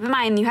 but keep in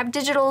mind you have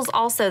digitals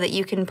also that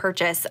you can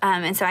purchase.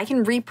 And so I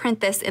can reprint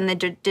this in the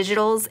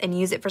digitals and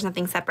use it for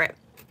something separate.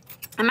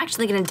 I'm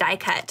actually going to die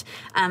cut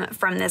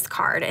from this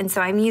card. And so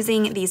I'm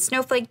using these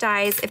snowflake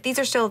dies. If these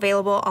are still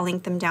available, I'll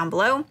link them down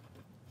below.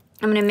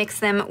 I'm going to mix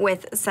them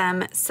with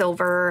some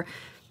silver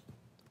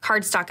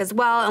cardstock as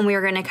well, and we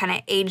are going to kind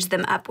of age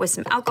them up with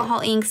some alcohol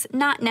inks.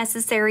 Not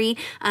necessary,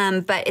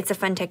 but it's a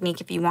fun technique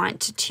if you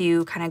want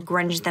to kind of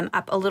grunge them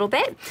up a little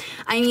bit.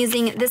 I'm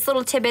using this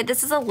little tidbit.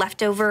 This is a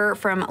leftover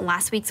from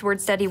last week's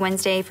Word Study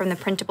Wednesday from the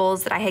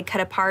printables that I had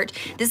cut apart.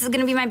 This is going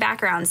to be my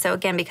background. So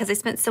again, because I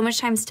spent so much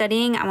time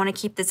studying, I want to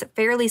keep this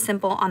fairly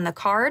simple on the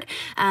card.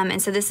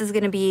 And so this is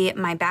going to be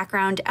my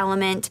background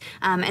element.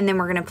 And then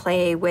we're going to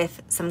play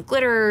with some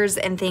glitters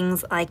and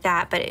things like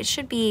that, but it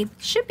should be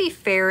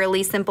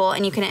fairly simple,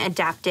 and you can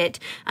adapt it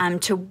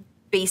to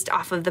based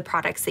off of the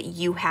products that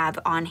you have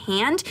on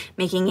hand,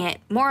 making it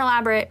more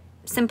elaborate,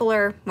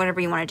 simpler, whatever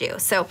you want to do.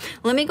 So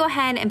let me go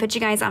ahead and put you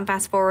guys on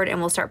fast forward,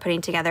 and we'll start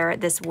putting together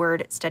this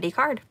word study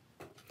card.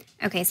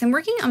 Okay, so I'm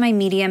working on my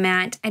media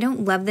mat. I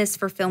don't love this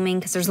for filming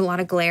because there's a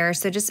lot of glare,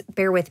 so just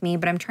bear with me,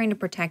 but I'm trying to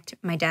protect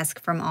my desk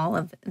from all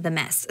of the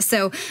mess.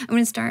 So I'm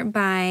going to start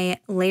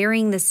by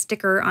layering the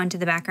sticker onto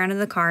the background of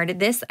the card.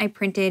 This I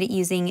printed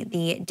using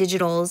the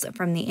digitals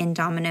from the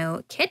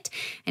Indomino kit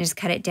and just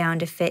cut it down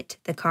to fit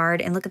the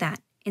card. And look at that.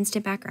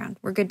 instant background.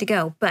 We're good to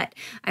go. But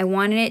I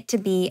wanted it to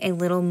be a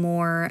little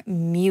more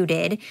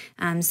muted.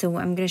 So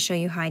I'm going to show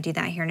you how I do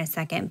that here in a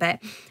second. But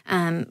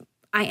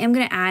I am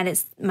going to add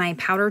my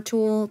powder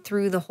tool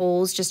through the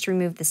holes just to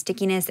remove the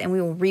stickiness, and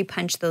we will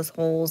repunch those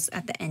holes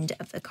at the end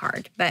of the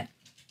card. But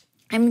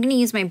I'm going to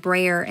use my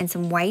brayer and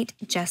some white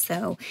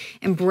gesso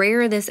and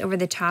brayer this over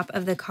the top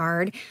of the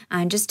card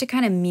just to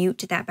kind of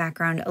mute that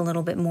background a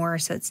little bit more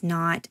so it's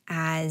not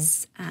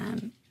as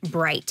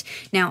bright.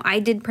 Now, I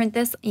did print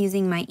this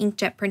using my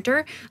inkjet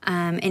printer,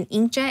 and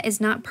inkjet is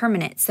not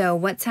permanent. So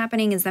what's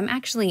happening is I'm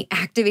actually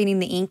activating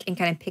the ink and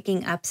kind of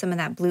picking up some of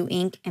that blue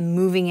ink and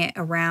moving it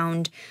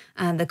around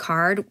the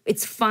card.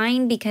 It's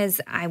fine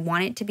because I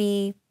want it to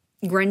be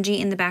grungy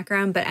in the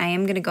background, but I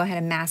am going to go ahead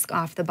and mask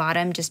off the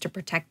bottom just to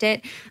protect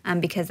it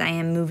because I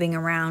am moving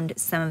around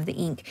some of the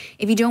ink.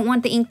 If you don't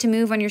want the ink to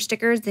move on your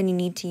stickers, then you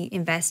need to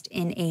invest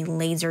in a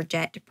laser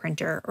jet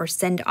printer or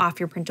send off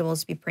your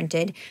printables to be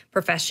printed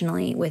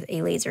professionally with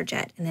a laser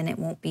jet, and then it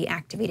won't be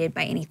activated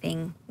by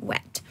anything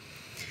wet.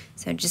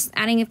 So just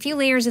adding a few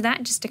layers of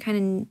that just to kind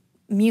of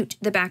mute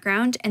the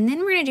background. And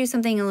then we're going to do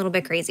something a little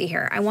bit crazy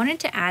here. I wanted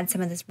to add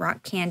some of this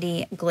rock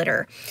candy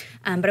glitter,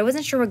 but I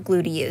wasn't sure what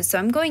glue to use. So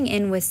I'm going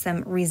in with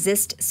some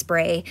resist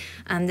spray.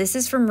 This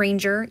is from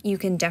Ranger. You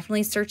can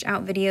definitely search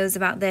out videos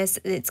about this.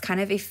 It's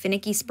kind of a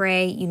finicky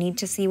spray. You need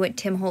to see what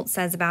Tim Holtz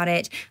says about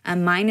it.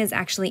 Mine is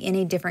actually in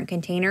a different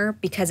container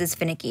because it's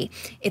finicky.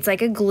 It's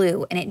like a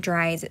glue and it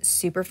dries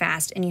super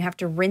fast, and you have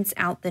to rinse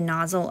out the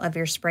nozzle of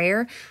your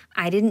sprayer.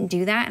 I didn't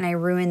do that and I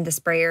ruined the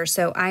sprayer.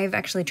 So I've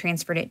actually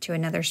transferred it to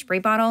another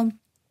spray bottle,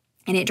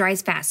 and it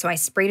dries fast. So I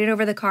sprayed it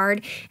over the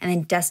card and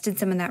then dusted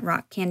some of that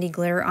rock candy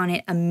glitter on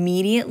it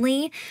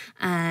immediately.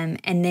 And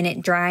then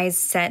it dries,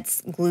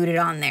 sets, glued it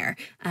on there.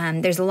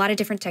 There's a lot of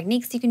different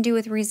techniques you can do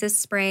with resist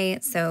spray.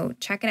 So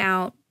check it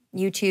out,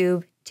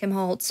 YouTube, Tim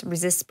Holtz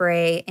resist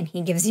spray, and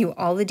he gives you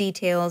all the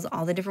details,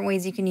 all the different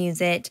ways you can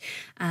use it.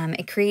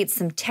 It creates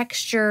some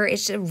texture.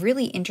 It's a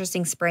really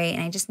interesting spray,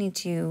 and I just need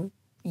to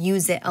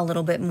use it a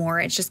little bit more.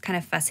 It's just kind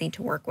of fussy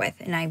to work with.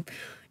 And I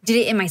did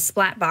it in my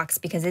splat box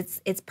because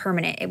it's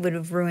permanent. It would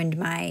have ruined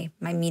my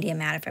media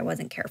mat if I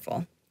wasn't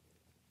careful.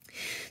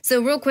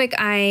 So real quick,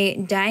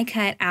 I die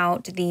cut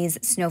out these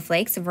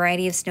snowflakes, a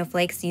variety of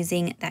snowflakes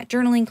using that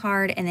journaling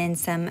card and then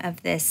some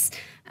of this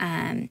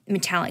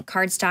metallic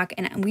cardstock.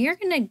 And we are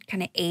going to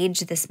kind of age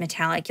this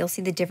metallic. You'll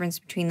see the difference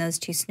between those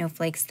two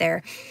snowflakes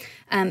there.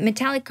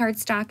 Metallic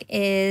cardstock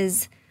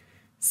is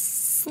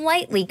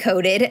slightly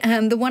coated.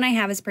 The one I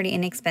have is pretty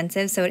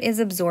inexpensive, so it is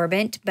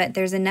absorbent, but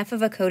there's enough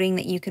of a coating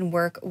that you can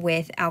work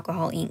with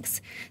alcohol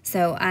inks.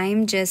 So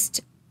I'm just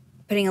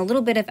putting a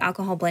little bit of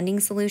alcohol blending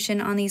solution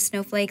on these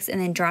snowflakes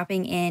and then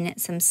dropping in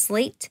some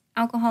slate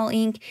alcohol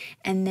ink.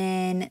 And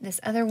then this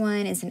other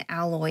one is an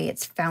alloy.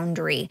 It's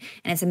Foundry,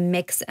 and it's a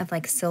mix of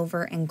like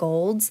silver and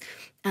golds.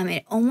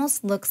 It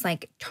almost looks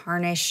like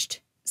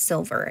tarnished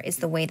silver is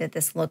the way that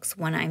this looks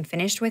when I'm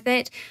finished with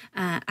it.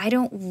 I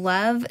don't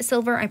love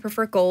silver. I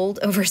prefer gold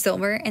over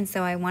silver. And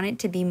so I want it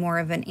to be more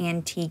of an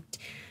antiqued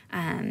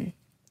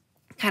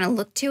kind of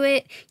look to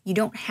it. You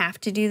don't have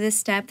to do this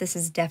step. This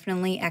is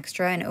definitely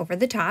extra and over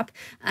the top.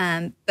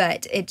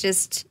 But it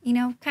just, you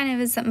know, kind of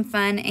is something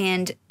fun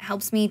and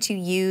helps me to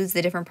use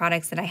the different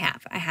products that I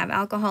have. I have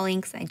alcohol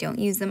inks. I don't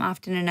use them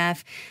often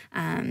enough.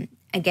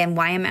 Again,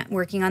 why I'm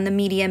working on the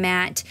media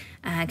mat,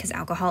 because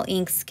alcohol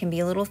inks can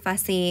be a little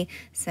fussy.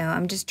 So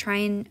I'm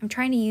trying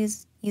to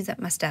use up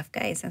my stuff,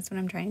 guys. That's what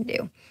I'm trying to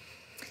do.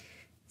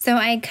 So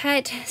I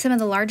cut some of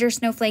the larger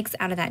snowflakes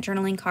out of that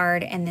journaling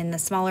card and then the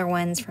smaller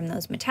ones from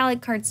those metallic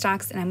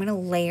cardstocks, and I'm going to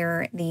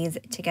layer these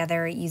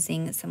together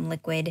using some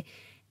liquid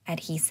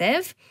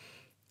adhesive.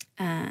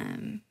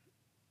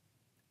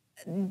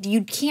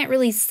 You can't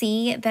really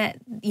see that,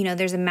 you know,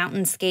 there's a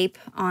mountainscape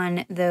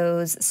on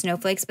those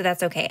snowflakes, but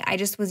that's okay. I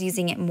just was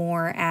using it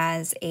more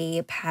as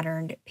a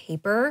patterned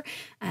paper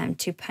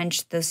to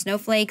punch those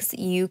snowflakes.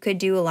 You could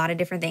do a lot of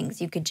different things.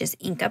 You could just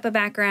ink up a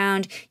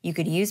background. You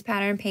could use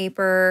patterned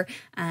paper.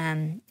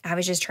 I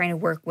was just trying to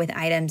work with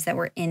items that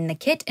were in the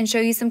kit and show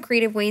you some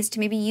creative ways to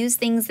maybe use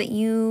things that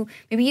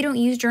maybe you don't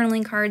use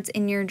journaling cards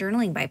in your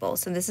journaling Bible.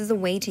 So this is a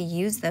way to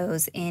use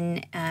those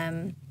in,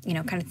 you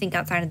know, kind of think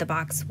outside of the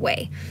box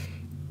way.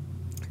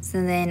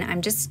 So then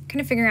I'm just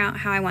kind of figuring out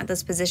how I want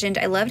those positioned.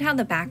 I loved how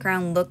the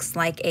background looks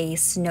like a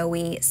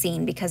snowy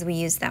scene because we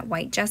used that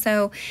white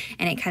gesso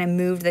and it kind of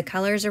moved the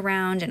colors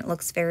around and it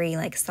looks very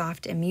like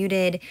soft and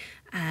muted.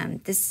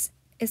 This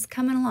is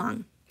coming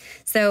along.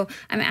 So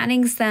I'm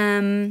adding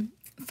some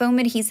foam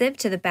adhesive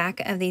to the back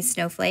of these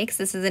snowflakes.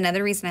 This is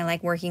another reason I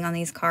like working on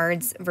these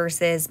cards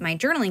versus my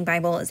journaling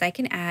Bible is I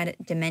can add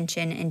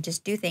dimension and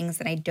just do things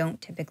that I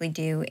don't typically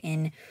do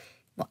in,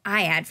 well,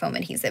 I add foam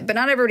adhesive, but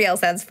not everybody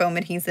else adds foam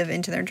adhesive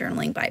into their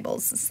journaling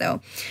Bibles.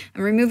 So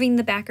I'm removing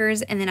the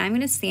backers and then I'm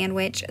going to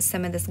sandwich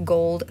some of this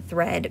gold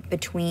thread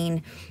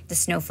between the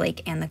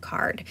snowflake and the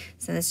card.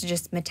 So this is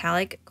just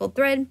metallic gold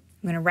thread. I'm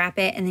going to wrap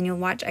it and then you'll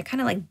watch, I kind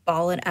of like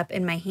ball it up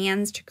in my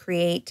hands to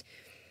create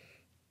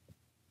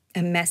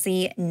a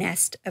messy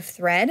nest of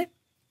thread.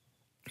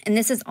 And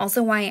this is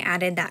also why I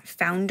added that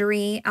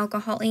Foundry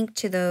alcohol ink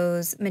to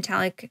those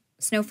metallic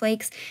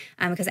snowflakes,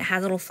 because it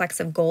has little flecks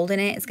of gold in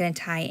it. It's going to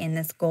tie in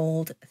this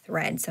gold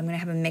thread. So I'm going to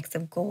have a mix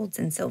of golds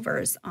and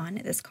silvers on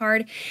this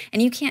card.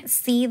 And you can't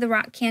see the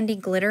rock candy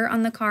glitter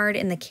on the card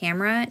in the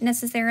camera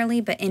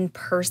necessarily, but in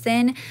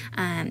person,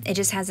 it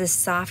just has this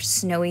soft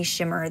snowy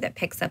shimmer that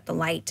picks up the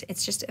light.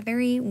 It's just a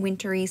very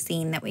wintry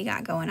scene that we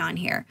got going on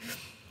here.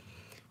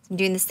 I'm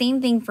doing the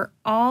same thing for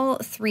all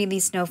 3 of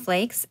these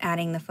snowflakes,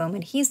 adding the foam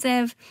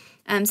adhesive.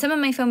 Some of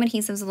my foam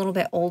adhesive is a little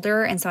bit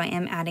older, and so I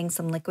am adding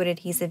some liquid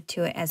adhesive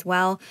to it as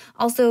well.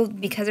 Also,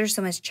 because there's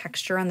so much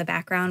texture on the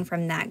background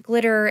from that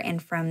glitter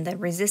and from the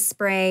resist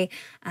spray,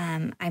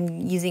 I'm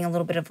using a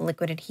little bit of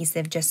liquid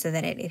adhesive just so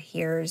that it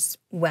adheres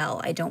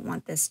well. I don't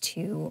want this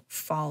to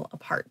fall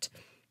apart.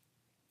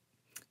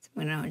 So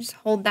I'm going to just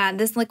hold that.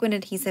 This liquid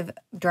adhesive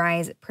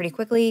dries pretty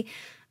quickly.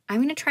 I'm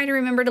going to try to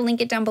remember to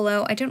link it down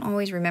below. I don't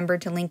always remember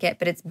to link it,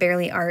 but it's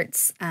Barely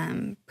Art's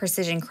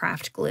Precision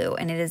Craft Glue,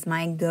 and it is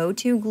my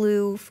go-to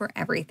glue for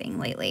everything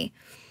lately.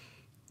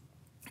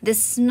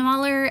 This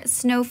smaller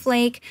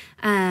snowflake,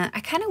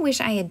 I kind of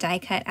wish I had die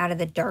cut out of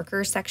the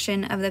darker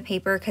section of the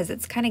paper because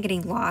it's kind of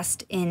getting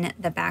lost in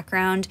the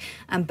background,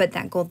 but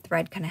that gold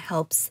thread kind of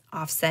helps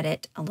offset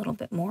it a little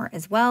bit more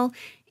as well,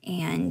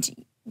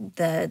 and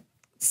the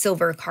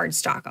silver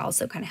cardstock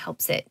also kind of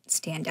helps it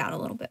stand out a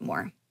little bit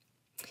more.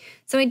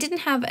 So I didn't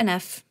have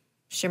enough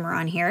shimmer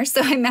on here,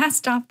 so I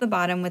masked off the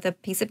bottom with a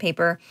piece of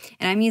paper,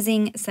 and I'm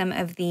using some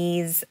of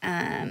these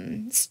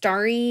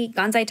starry,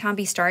 Gonzai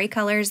Tompi starry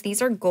colors.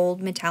 These are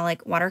gold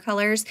metallic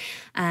watercolors.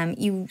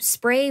 You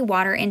spray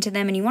water into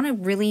them, and you want to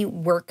really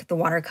work the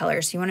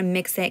watercolors. So you want to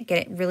mix it,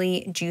 get it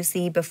really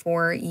juicy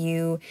before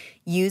you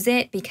use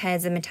it,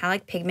 because the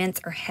metallic pigments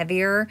are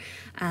heavier,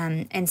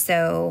 and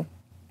so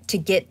to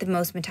get the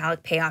most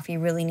metallic payoff, you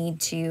really need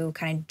to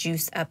kind of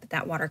juice up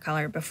that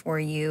watercolor before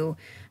you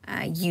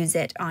use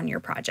it on your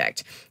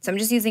project. So I'm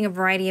just using a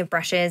variety of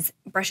brushes.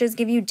 Brushes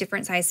give you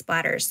different size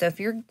splatters. So if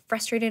you're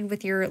frustrated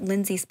with your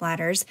Lindsey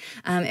splatters,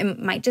 it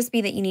might just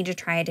be that you need to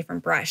try a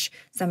different brush.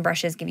 Some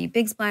brushes give you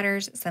big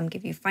splatters, some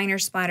give you finer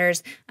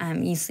splatters.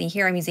 You see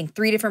here I'm using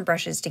 3 different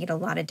brushes to get a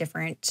lot of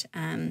different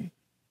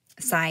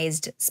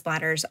sized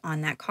splatters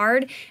on that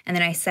card. And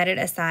then I set it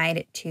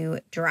aside to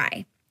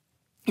dry.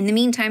 In the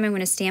meantime, I'm going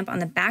to stamp on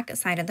the back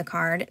side of the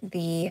card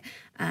the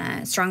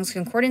Strong's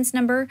Concordance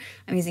number.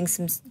 I'm using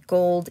some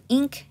gold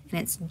ink, and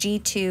it's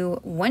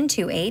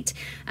G2128.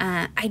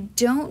 I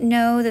don't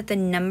know that the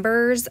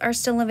numbers are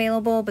still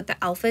available, but the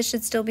alphas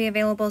should still be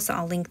available, so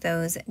I'll link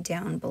those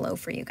down below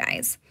for you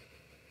guys.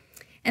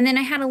 And then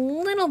I had a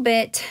little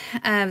bit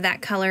of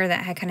that color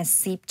that had kind of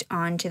seeped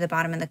onto the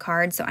bottom of the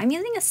card. So I'm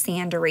using a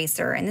sand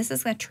eraser, and this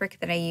is a trick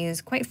that I use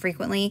quite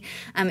frequently.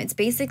 It's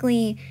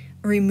basically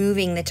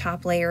removing the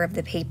top layer of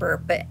the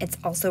paper, but it's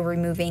also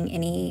removing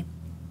any,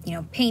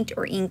 paint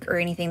or ink or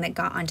anything that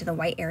got onto the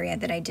white area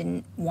that I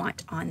didn't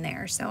want on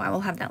there. So I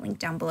will have that link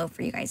down below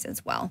for you guys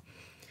as well.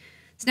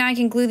 So now I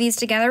can glue these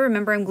together.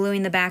 Remember, I'm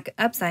gluing the back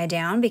upside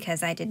down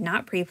because I did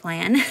not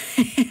pre-plan.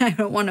 I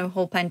don't want to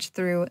hole punch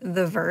through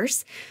the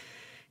verse.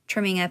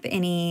 Trimming up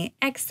any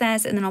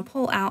excess, and then I'll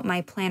pull out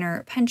my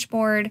planner punch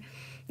board.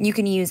 You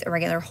can use a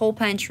regular hole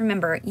punch.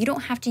 Remember, you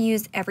don't have to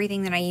use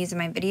everything that I use in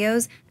my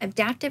videos.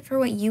 Adapt it for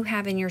what you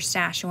have in your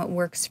stash and what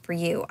works for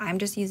you. I'm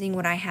just using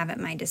what I have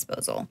at my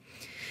disposal.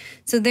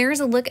 So there's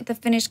a look at the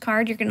finished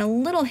card. You're getting a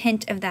little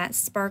hint of that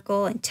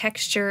sparkle and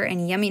texture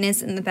and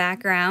yumminess in the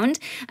background.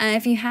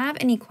 If you have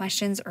any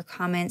questions or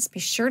comments, be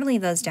sure to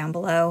leave those down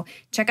below.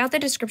 Check out the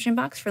description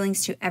box for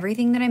links to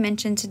everything that I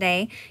mentioned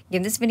today.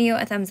 Give this video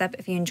a thumbs up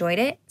if you enjoyed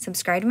it.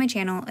 Subscribe to my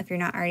channel if you're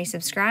not already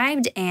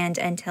subscribed. And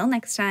until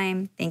next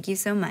time, thank you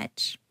so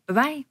much.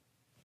 Bye-bye.